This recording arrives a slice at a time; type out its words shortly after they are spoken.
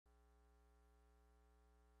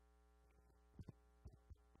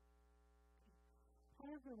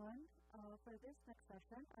everyone. For this next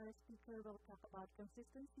session, our speaker will talk about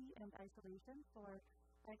consistency and isolation for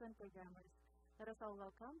Python programmers. Let us all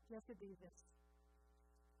welcome Jiryu Davis.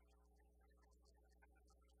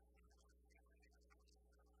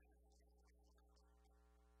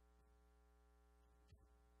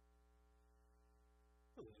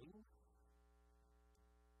 Hello.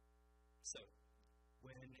 So,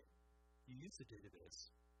 when you use a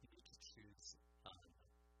database, you need to choose an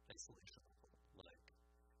isolation level, like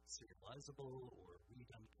serializable or read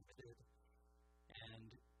uncommitted.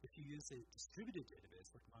 And if you use a distributed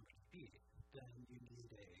database like MongoDB, then you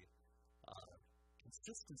need a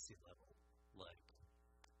consistency level, like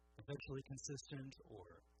eventually consistent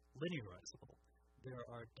or linearizable. There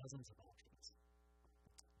are dozens of options.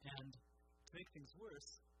 And to make things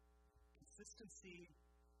worse, consistency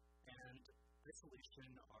and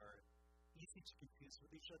isolation are easy to confuse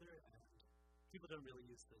with each other, and people don't really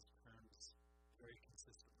use those terms very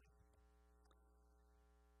consistently.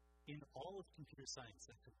 In all of computer science,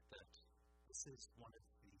 I think that this is one of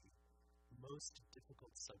the most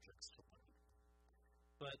difficult subjects to learn.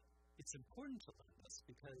 But it's important to learn this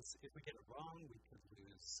because if we get it wrong, we can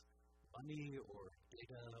lose money or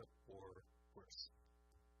data or worse.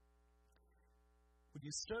 When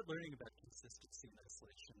you start learning about consistency and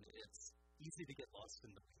isolation, it's easy to get lost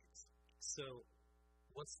in the weeds. So,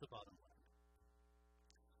 what's the bottom line?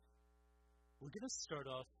 We're going to start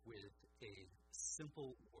off with a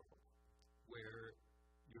simple world where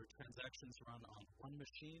your transactions run on one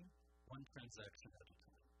machine, one transaction at a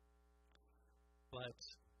time. But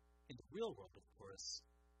in the real world, of course,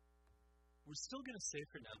 we're still going to say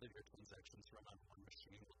for now that your transactions run on one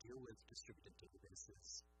machine. We'll deal with distributed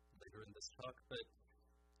databases later in this talk, but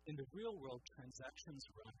in the real world, transactions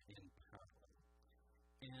run in parallel.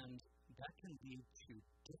 And that can lead to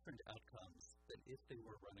different outcomes than if they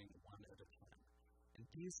were running one at a time. And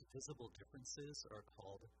these visible differences are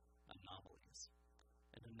called anomalies.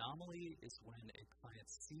 An anomaly is when a client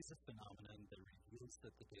sees a phenomenon that reveals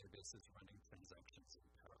that the database is running transactions in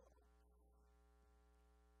parallel.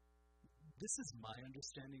 This is my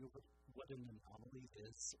understanding of what an anomaly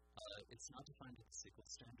is. It's not defined in the SQL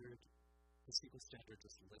standard. The SQL standard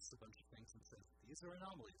just lists a bunch of things and says, these are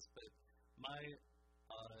anomalies. But my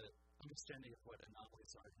understanding of what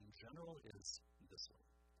anomalies are in general is this one.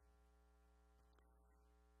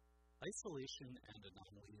 Isolation and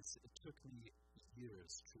anomalies, it took me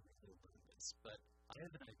years to really learn this, but I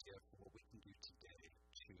have an idea for what we can do today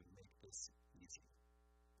to make this easy.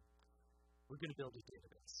 We're going to build a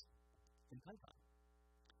database in Python.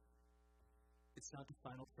 It's not the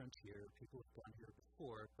final frontier. People have gone here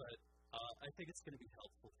before, but I think it's going to be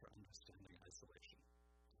helpful for understanding isolation.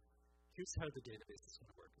 Here's how the database is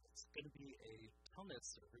going to work. It's going to be a telnet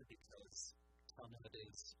server because telnet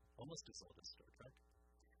is almost as old as Star Trek.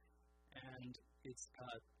 And it's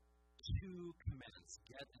got two commands,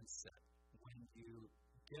 get and set. When you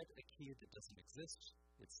get a key that doesn't exist,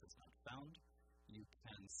 it says not found. You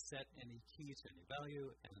can set any key to any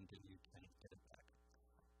value, and then you can get it back.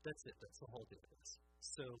 That's it. That's the whole database.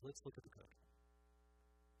 So let's look at the code.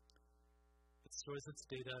 It stores its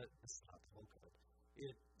data. This is not the whole code.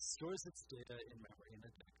 It stores its data in memory in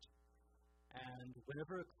a dict. And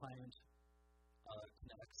whenever a client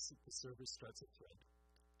connects, the server starts a thread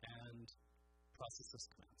and processes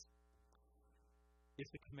commands. If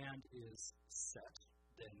the command is set,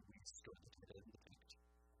 then we store the data in the dict.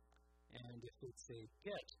 And if it's a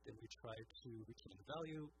get, then we try to return the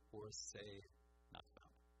value or say not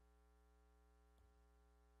found.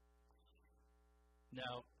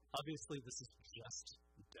 Now, obviously, this is just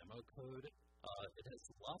demo code. It has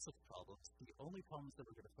lots of problems. The only problems that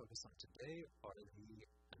we're going to focus on today are the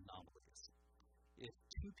anomalies. If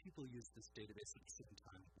two people use this database at the same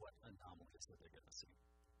time, what anomalies are they going to see?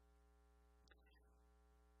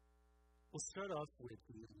 We'll start off with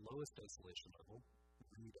the lowest isolation level,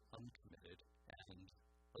 read uncommitted, and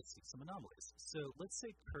let's see some anomalies. So let's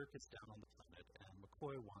say Kirk is down on the planet and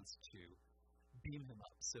McCoy wants to beam him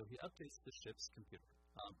up. So he updates the ship's computer.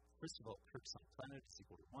 First of all, Kirk's on planet is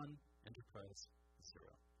equal to 1, Enterprise 0.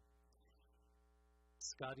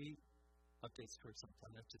 Scotty updates Kirk's on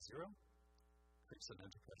planet to 0. Kirk's on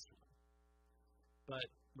Enterprise 1. But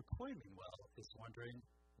McCoy, meanwhile, is wondering,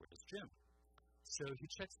 where's Jim? So he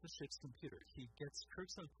checks the ship's computer. He gets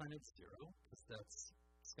Kirk's on planet 0, because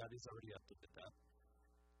Scotty's already updated that.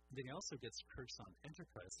 Then he also gets Kirk's on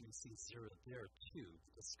Enterprise, and he sees 0 there too,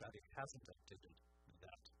 because Scotty hasn't updated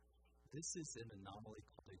that. This is an anomaly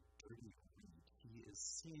called a dirty read. He is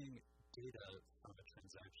seeing data from a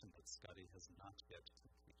transaction that Scotty has not yet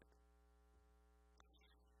completed.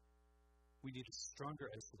 we need a stronger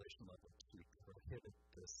isolation level to prohibit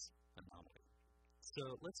this anomaly.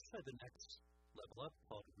 So let's try the next level up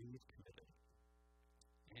called read committed.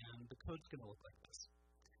 And the code's going to look like this.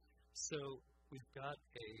 So we've got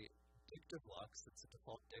a dict of locks. It's a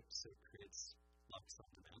default dict, so it creates locks on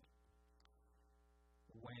demand.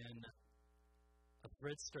 When a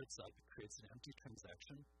thread starts up, it creates an empty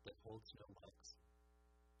transaction that holds no locks.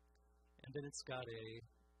 And then it's got a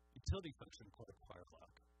utility function called acquire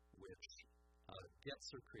lock, which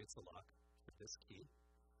gets or creates a lock for this key,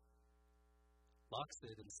 locks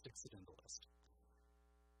it, and sticks it in the list.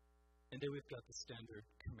 And then we've got the standard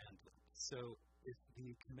command loop. So if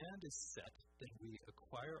the command is set, then we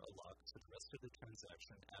acquire a lock to the rest of the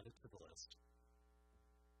transaction, add it to the list.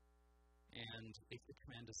 And if the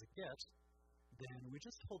command is a get, then we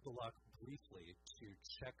just hold the lock briefly to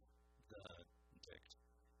check the dict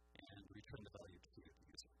and return the value to the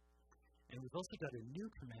user. And we've also got a new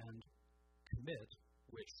command, commit,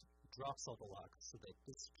 which drops all the locks so that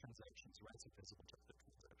this transaction's rights are visible to other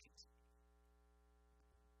transactions.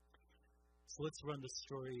 So let's run the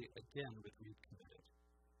story again with read committed.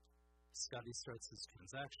 Scotty starts his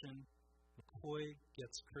transaction. McCoy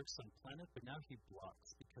gets Kirk's on planet, but now he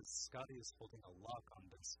blocks because Scotty is holding a lock on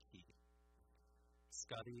this key.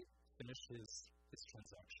 Scotty finishes his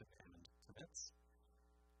transaction and commits.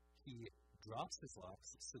 He drops his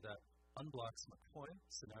locks so that unblocks McCoy,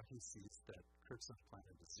 so now he sees that Kirk's on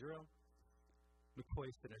planet is 0.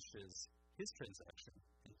 McCoy finishes his transaction,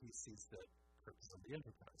 and he sees that Kirk is on the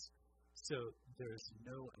Enterprise. So there's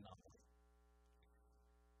no anomaly.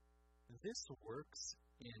 This works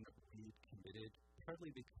in read committed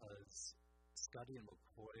partly because Scotty and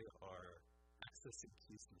McCoy are accessing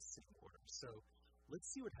keys in the same order. So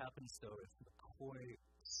let's see what happens, though, if McCoy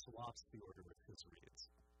swaps the order of his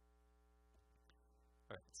reads.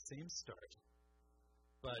 All right, same start,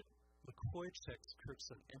 but McCoy checks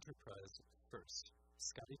Kirk's on Enterprise first.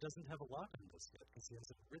 Scotty doesn't have a lock on this yet because he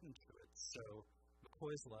hasn't written to it, so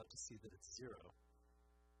McCoy is allowed to see that it's 0.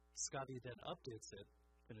 Scotty then updates it,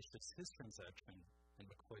 finishes his transaction, and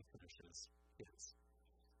McCoy finishes his.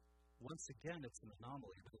 Once again, it's an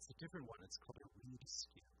anomaly, but it's a different one. It's called a read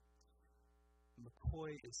skew.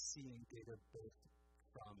 McCoy is seeing data both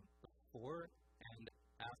from before and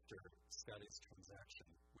after Scotty's transaction,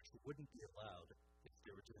 which wouldn't be allowed if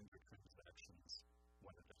they were doing their transactions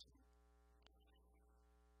one at a time.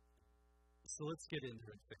 So let's get in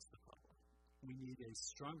there and fix the problem. We need a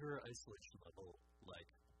stronger isolation level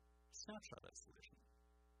like snapshot isolation.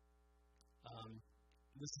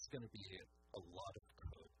 This is going to be a lot of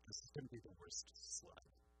code. This is going to be the worst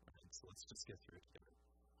slide. Right? So let's just get through it here.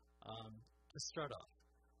 To start off,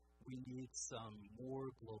 we need some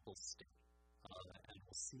more global state. And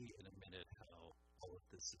we'll see in a minute how all of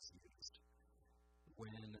this is used.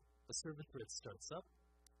 When a server thread starts up,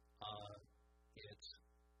 it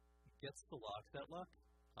gets the lock. That lock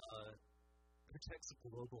protects a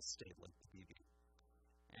global state like the DB.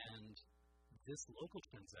 And this local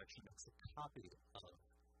transaction makes a copy of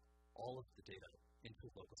all of the data into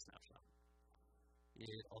a local snapshot.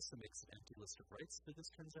 It also makes an empty list of writes for this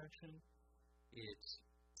transaction. It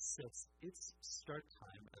sets its start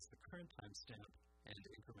time as the current timestamp and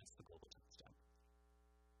increments the global timestamp.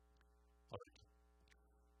 All right.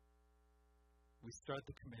 We start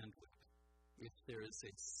the command loop. If there is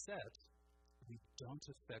a set, we don't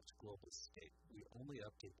affect global state. We only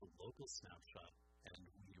update the local snapshot, and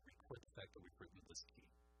we record the fact that we've written this key.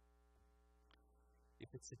 If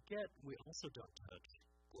it's a get, we also don't touch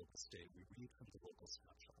global state. We read from the local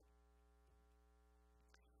snapshot.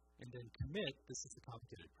 And then commit, this is the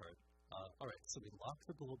complicated part. All right, so we lock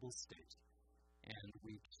the global state, and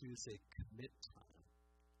we choose a commit time,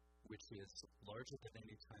 which is larger than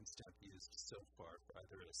any timestamp used so far for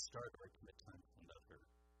either a start or a commit time from another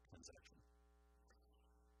transaction.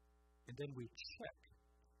 And then we check,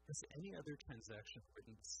 has any other transaction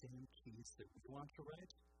written the same keys that we want to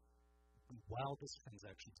write while this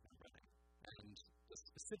transaction's been running? And the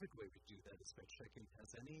specific way we do that is by checking,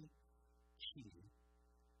 has any key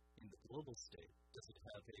in the global state, does it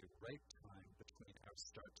have a write time between our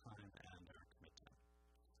start time and our commit time?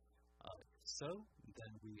 So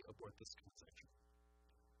then we abort this transaction.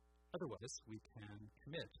 Otherwise, we can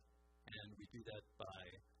commit, and we do that by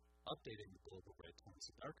updating the global write times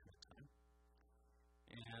with our commit time,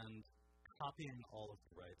 and copying all of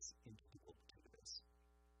the writes into the global database.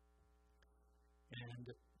 And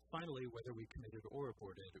finally, whether we committed or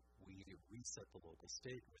aborted, we reset the local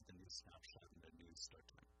state with a new snapshot and a new start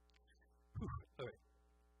time. All right,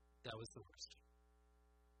 that was the worst.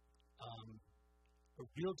 A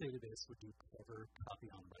real database would do clever copy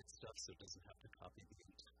on write stuff, so it doesn't have to copy the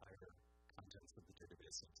entire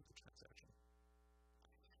existence of the transaction.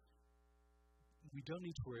 We don't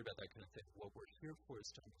need to worry about that kind of thing. What we're here for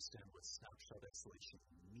is to understand what snapshot isolation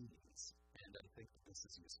means, and I think this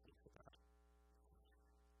is useful for that.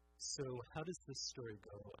 So how does this story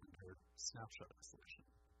go under snapshot isolation?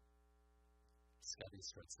 Scotty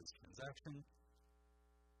starts his transaction.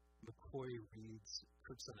 McCoy reads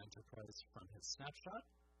Curbside Enterprise from his snapshot.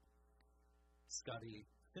 Scotty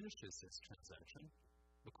finishes his transaction.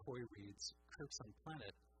 McCoy reads Curbside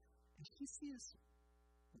Planet, and he sees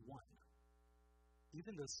 1,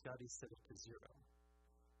 even though Scotty set it to 0.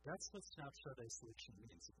 That's what snapshot isolation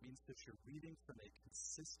means. It means that you're reading from a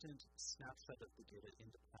consistent snapshot of the data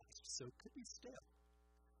in the past, so it could be stale.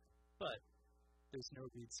 But there's no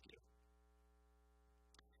read skew.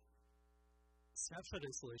 Snapshot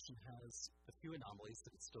isolation has a few anomalies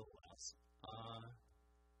that it still allows.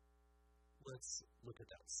 Let's look at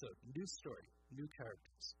that. So, new story, new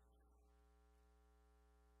characters.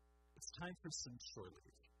 It's time for some shore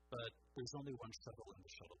leave, but there's only one shuttle in the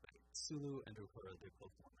shuttle bay. Sulu and Uhura, they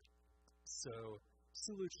both want it. So,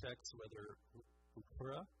 Sulu checks whether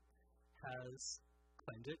Uhura has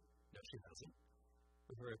claimed it. No, she hasn't.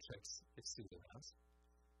 Uhura checks if Sulu has.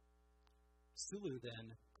 Sulu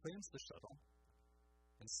then claims the shuttle,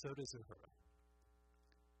 and so does Uhura.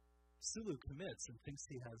 Sulu commits and thinks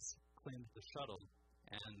he has claimed the shuttle,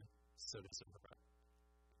 and so does Uhura.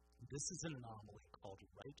 This is an anomaly called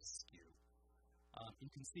right skew. You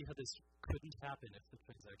can see how this couldn't happen if the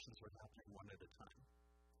transactions were happening one at a time.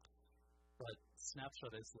 But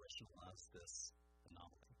snapshot isolation allows this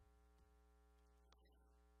anomaly.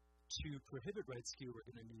 To prohibit right skew, we're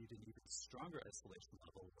going to need an even stronger isolation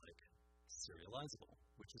level like serializable,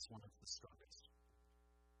 which is one of the strongest.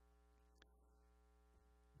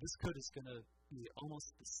 This code is going to be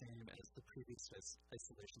almost the same as the previous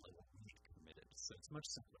isolation level read committed. So it's much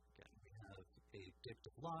simpler. Again, we have a dict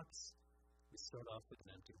of locks. We start off with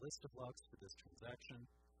an empty list of locks for this transaction.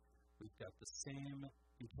 We've got the same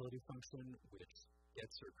utility function which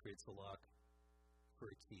gets or creates a lock for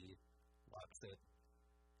a key, locks it,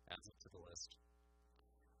 adds it to the list.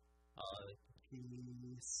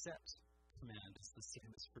 The set command is the same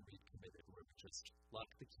as for read committed, where we just lock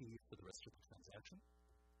the key for the rest of the transaction.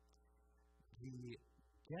 The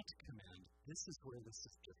get command, this is where this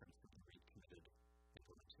is different from the read committed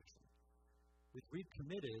implementation. With read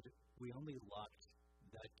committed, we only locked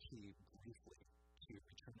that key briefly to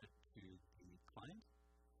return it to the client.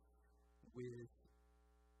 With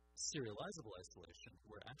serializable isolation,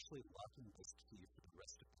 we're actually locking this key for the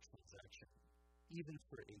rest of the transaction, even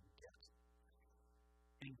for a get.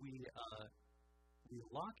 And we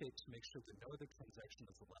lock it to make sure that no other transaction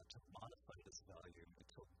is allowed to modify this value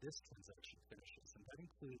until this transaction finishes. And that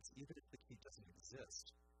includes even if the key doesn't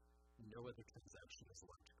exist, no other transaction is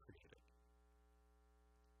allowed to create it.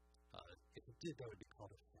 If it did, that would be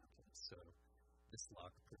called a phantom. So this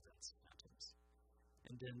lock prevents phantoms.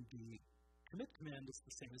 And then the commit command is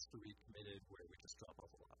the same as for read committed, where we just drop all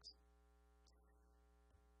the locks.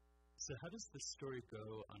 So how does this story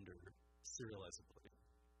go under serializability?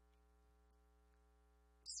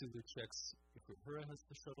 Sulu checks if Uhura has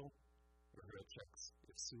the shuttle. Uhura checks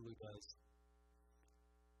if Sulu does.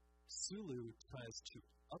 Sulu tries to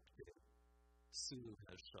update Sulu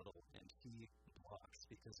has shuttle, and he blocks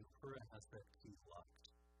because Uhura has that key locked.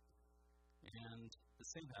 And the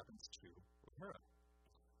same happens to Uhura.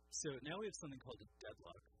 So now we have something called a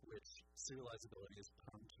deadlock, which serializability is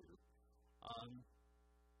prone to.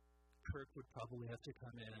 Kirk would probably have to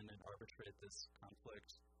come in and arbitrate this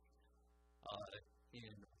conflict.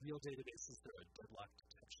 In real databases, there are deadlock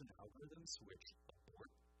detection algorithms which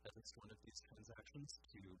abort at least one of these transactions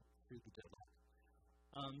to free the deadlock.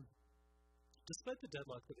 Despite the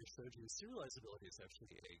deadlock that I showed you, serializability is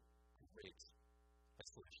actually a great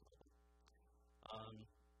isolation level.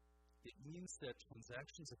 It means that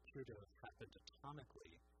transactions appear to have happened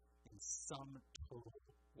atomically in some total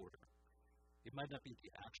order. It might not be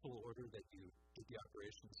the actual order that you did the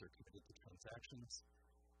operations or committed the transactions,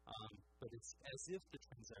 but it's as if the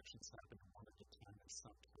transactions happen one at a time in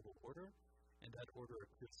some total order, and that order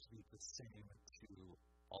appears to be the same to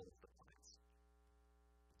all of the points.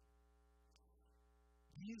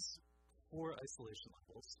 These 4 isolation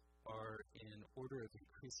levels are in order of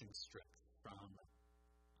increasing strength from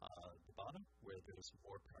the bottom, where there's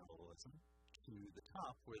more parallelism, to the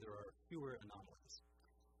top, where there are fewer anomalies.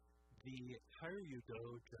 The higher you go,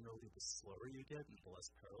 generally the slower you get and the less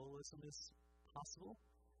parallelism is possible.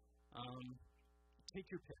 Take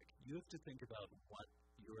your pick. You have to think about what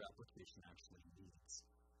your application actually needs,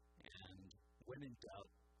 and when in doubt,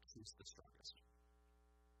 choose the strongest.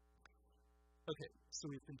 Okay, so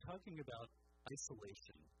we've been talking about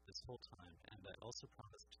isolation this whole time, and I also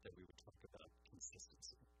promised that we would talk about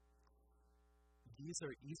consistency. These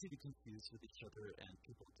are easy to confuse with each other, and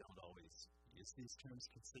people don't always use these terms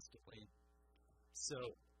consistently.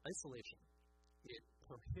 So, isolation. It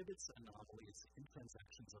prohibits anomalies in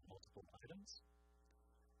transactions of multiple items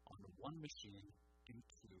on one machine due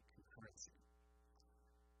to concurrency.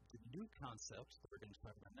 The new concept that we're going to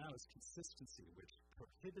talk about now is consistency, which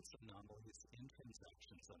prohibits anomalies in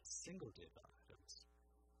transactions on single data items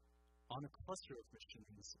on a cluster of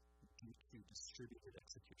machines due to distributed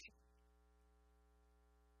execution.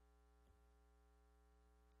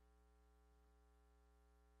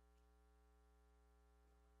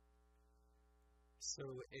 So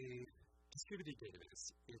a distributed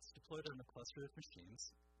database, it's deployed on a cluster of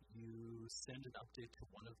machines. You send an update to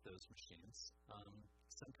one of those machines.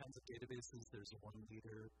 Some kinds of databases, there's a one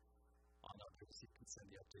leader. On others, you can send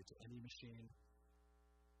the update to any machine.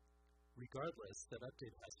 Regardless, that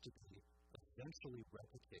update has to be eventually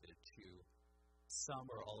replicated to some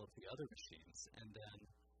or all of the other machines, and then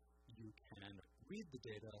you can read the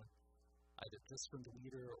data either just from the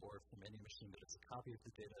leader or from any machine that has a copy of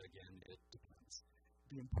the data. Again, it depends.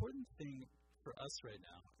 The important thing for us right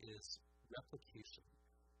now is replication.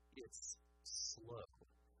 It's slow.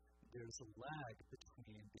 There's a lag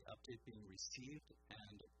between the update being received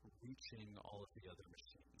and reaching all of the other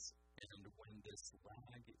machines. And when this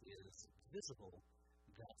lag is visible,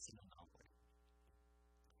 that's an anomaly.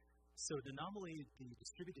 So an anomaly, the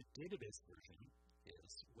distributed database version,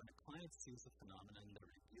 is when a client sees a phenomenon that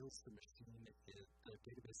reveals the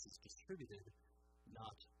database is distributed,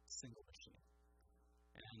 not single machine.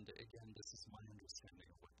 And again, this is my understanding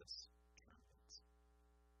of what this term means.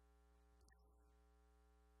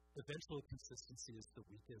 Eventual consistency is the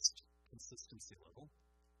weakest consistency level.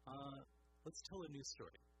 Let's tell a new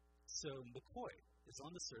story. So McCoy is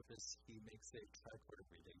on the surface, he makes a tricorder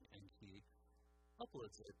reading, and he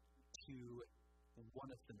uploads it to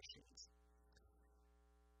one of the machines.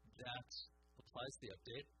 That applies the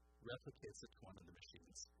update, replicates it to one of the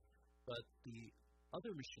machines. But the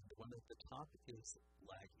other machine, the one at the top, is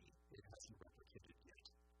laggy. It hasn't replicated yet.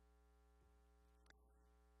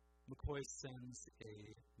 McCoy sends a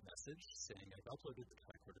message saying, I've uploaded the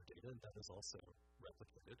tricorder data, and that is also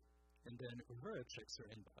replicated. And then Uhura checks her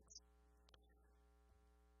inbox.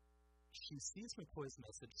 She sees McCoy's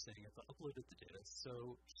message saying, I've uploaded the data,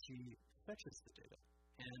 so she fetches the data.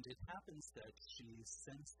 And it happens that she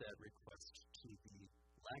sends that request to the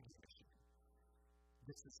laggy machine.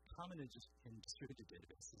 This is common in distributed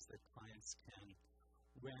databases that clients can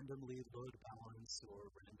randomly load balance or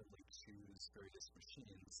randomly choose various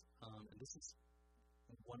machines. And this is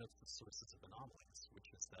one of the sources of anomalies,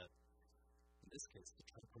 which is that, in this case, the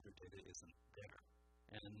tricorder data isn't there.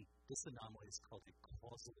 And this anomaly is called a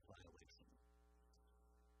causal violation.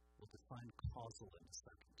 We'll define causal in a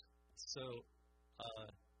second. So,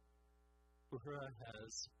 Uhura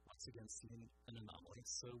has once again seen an anomaly,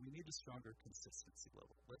 so we need a stronger consistency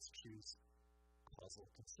level. Let's choose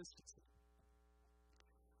causal consistency.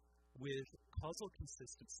 With causal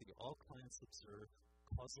consistency, all clients observe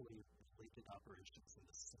causally related operations in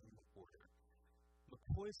the same order.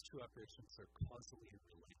 McCoy's two operations are causally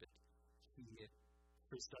related. He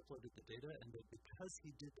first uploaded the data, and then because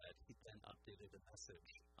he did that, he then updated a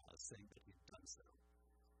message saying that he'd done so.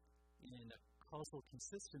 In causal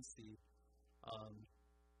consistency,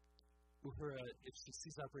 Uhura, if she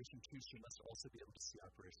sees operation 2, she must also be able to see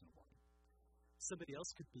operation 1. Somebody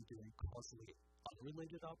else could be doing causally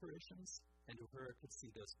unrelated operations, and Uhura could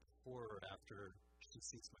see this before or after she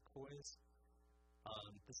sees McCoy's.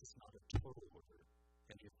 This is not a total order.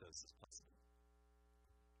 Any of those is possible.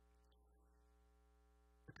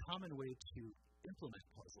 A common way to implement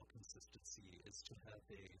causal consistency is to have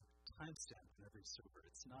a timestamp in every server.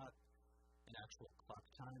 It's not an actual clock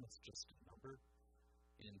time, it's just a number.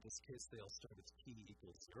 In this case, they all start with t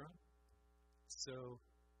equals 0. So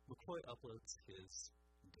McCoy uploads his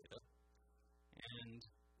data, and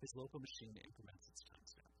his local machine increments its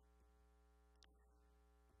timestamp.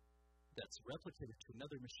 That's replicated to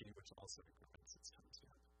another machine, which also increments its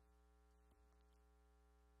timestamp.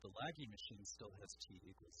 The laggy machine still has t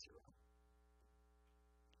equals 0.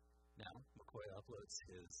 Now, McCoy uploads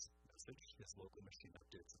his message, his local machine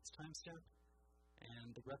updates its timestamp,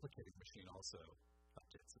 and the replicating machine also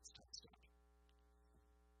updates its timestamp.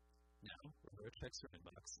 Now, Uhura checks her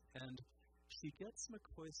inbox, and she gets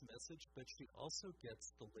McCoy's message, but she also gets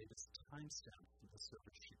the latest timestamp from the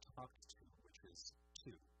server she talked to, which is 2.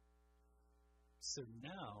 So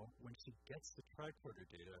now, when she gets the tricorder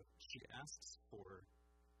data, she asks for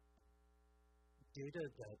data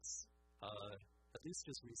that's at least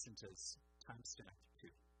as recent as timestamp 2.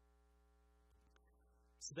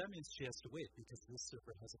 So that means she has to wait because this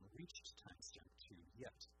server hasn't reached timestamp 2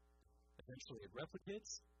 yet. Eventually it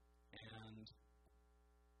replicates and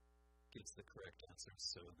gives the correct answer,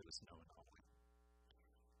 so there's no anomaly.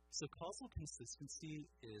 So causal consistency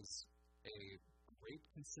is a great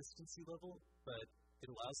consistency level, but it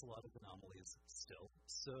allows a lot of anomalies still.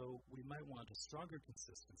 So we might want a stronger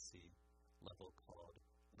consistency level called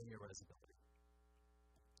linearizability.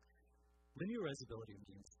 Linearizability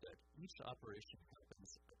means that each operation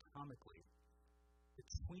happens atomically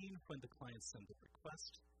between when the client sent the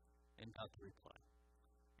request and got the reply.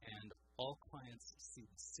 And all clients see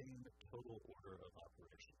the same total order of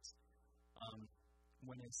operations.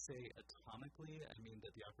 When I say atomically, I mean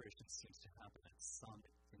that the operation seems to happen at some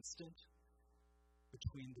instant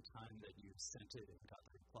between the time that you sent it and got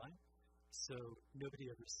the reply. So nobody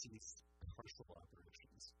ever sees partial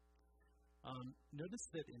operations. Notice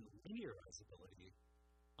that in linearizability,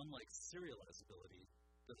 unlike serializability,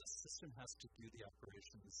 the system has to do the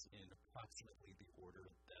operations in approximately the order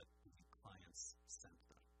that the clients sent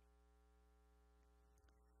them.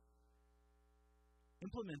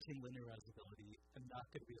 Implementing linearizability, I'm not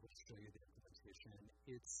going to be able to show you the implementation.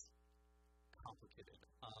 It's complicated.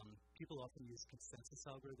 People often use consensus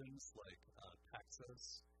algorithms like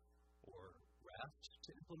Paxos or Raft to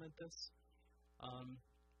implement this.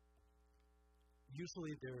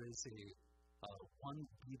 Usually there is a one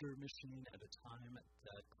leader machine at a time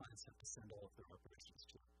that clients have to send all of their operations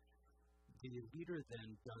to. The leader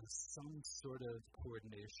then does some sort of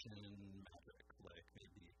coordination magic, like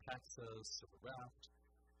maybe Paxos or Raft,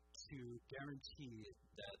 to guarantee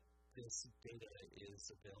that this data is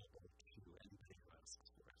available to anybody who asks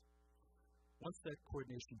for it. Once that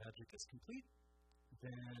coordination magic is complete,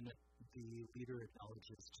 then the leader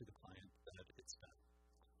acknowledges to the client that it's done.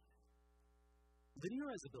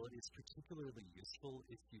 Linearizability is particularly useful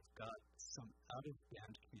if you've got some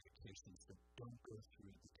out-of-band communications that don't go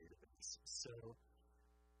through the database. So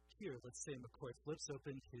here, let's say McCoy flips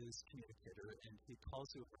open his communicator and he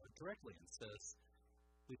calls Uhura directly and says,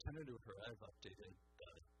 Lieutenant Uhura, I've updated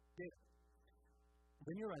the data.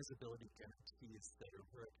 Linearizability guarantees that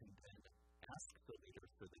Uhura can then ask the leader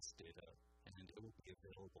for this data and it will be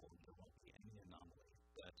available and there won't be any anomaly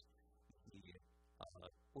that the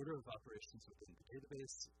order of operations within the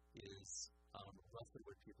database is roughly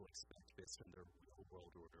what people expect based on their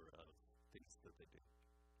real-world order of things that they do.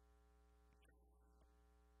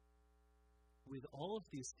 With all of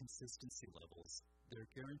these consistency levels, their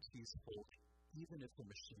guarantees hold even if the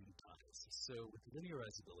machine dies. So with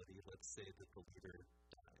linearizability, let's say that the leader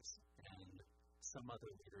dies and some other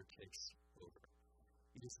leader takes over.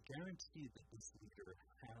 It is guaranteed that this leader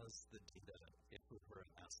has the data if Uhura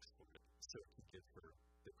asks for it, so it can give her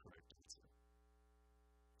the correct answer.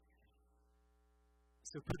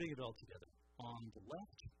 So putting it all together, on the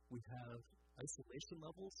left we have isolation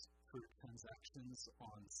levels for transactions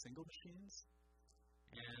on single machines,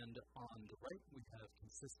 and on the right we have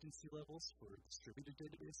consistency levels for distributed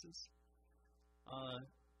databases.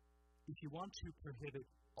 If you want to prohibit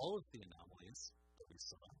all of the anomalies that we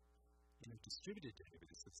saw in a distributed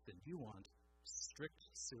databases, then you want strict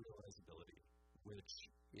serializability,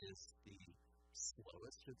 which is the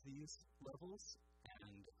slowest of these levels,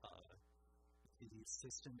 and the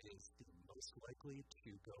system is the most likely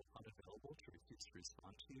to go unavailable, to refuse to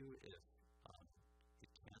respond to you if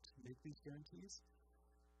it can't make these guarantees,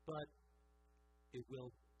 but it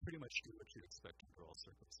will pretty much do what you expect under all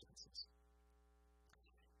circumstances.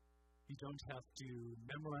 You don't have to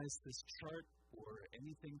memorize this chart or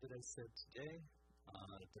anything that I said today.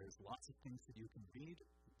 There's lots of things that you can read.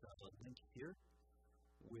 The link here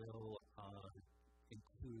will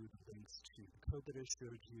include links to the code that I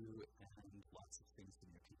showed you and lots of things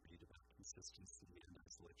that you can read about consistency and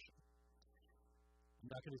isolation.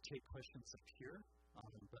 I'm not going to take questions up here,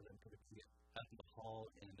 but I'm going to be out in the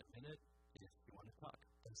hall in a minute if you want to talk.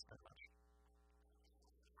 Thanks very much.